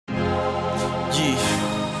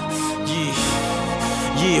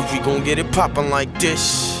Yeah, we gon' get it poppin' like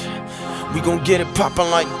this. We gon' get it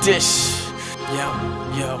poppin' like this. Yo,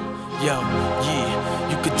 yo, yo,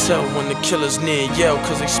 yeah. You could tell when the killer's near, yo,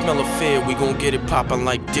 cause they smell of fear. We gon' get it poppin'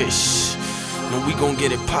 like this. No, we gon'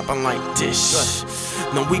 get it poppin' like this.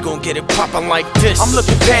 No, we gon' get it poppin' like this. I'm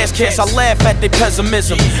looking past cats, I laugh at their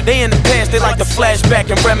pessimism. They in the past, they like to flashback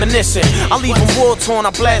and reminiscing. I leave them war torn, I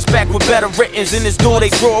blast back with better writtens. In this door they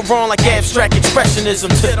draw wrong like abstract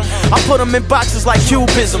expressionism. I put them in boxes like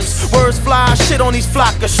cubisms. Words fly, shit on these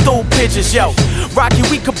flock of stool pigeons, yo. Rocky,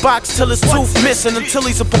 we could box till his tooth missing, until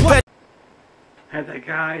he's a perpetual. Hey there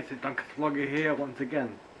guys, it's Vlogger here once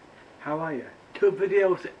again. How are you? 2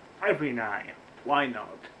 videos every night. Why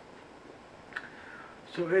not?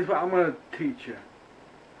 So here's what I'm going to teach you.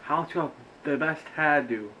 How to have the best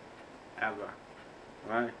hairdo ever.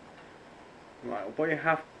 Right? Right, what you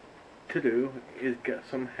have to do is get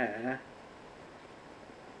some hair.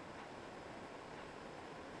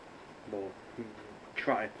 Well,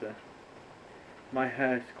 try to. My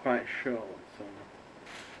hair is quite short, so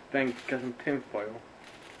then get some tin foil.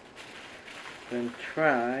 Then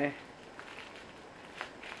try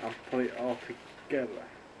and put it all together.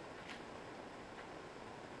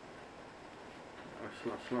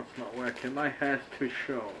 It's not working. My hair's too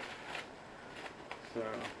short, so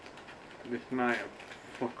this might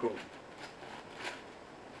fuck up.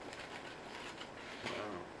 So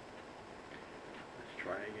let's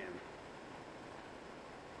try again.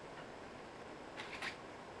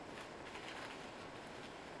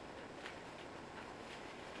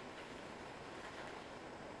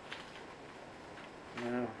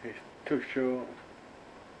 No, it's too short.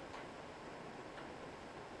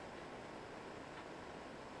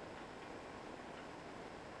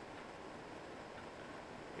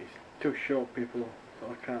 It's too short, people, so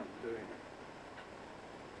I can't do it.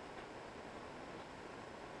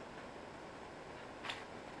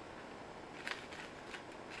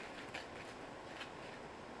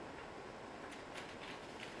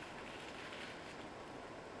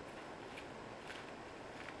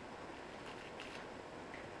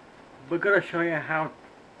 We're gonna show you how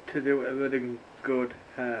to do a really good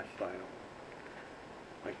hairstyle.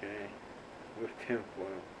 Okay, with tinfoil.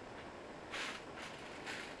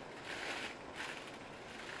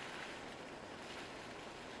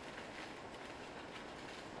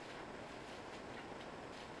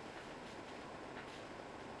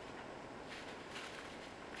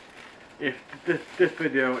 If this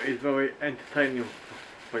video is very entertaining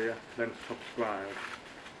for you, then subscribe.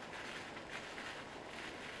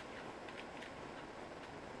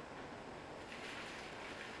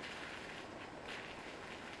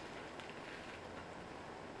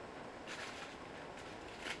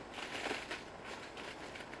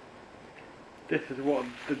 This is what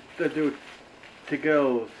they do to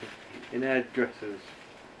girls in hairdressers.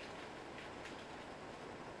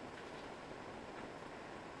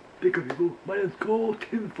 Think of people, my name's called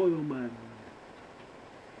Tinfoil Man.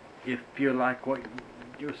 If you like what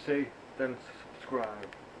you see, then subscribe.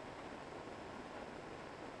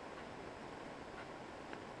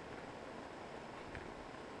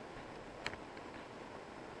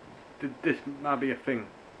 This might be a thing.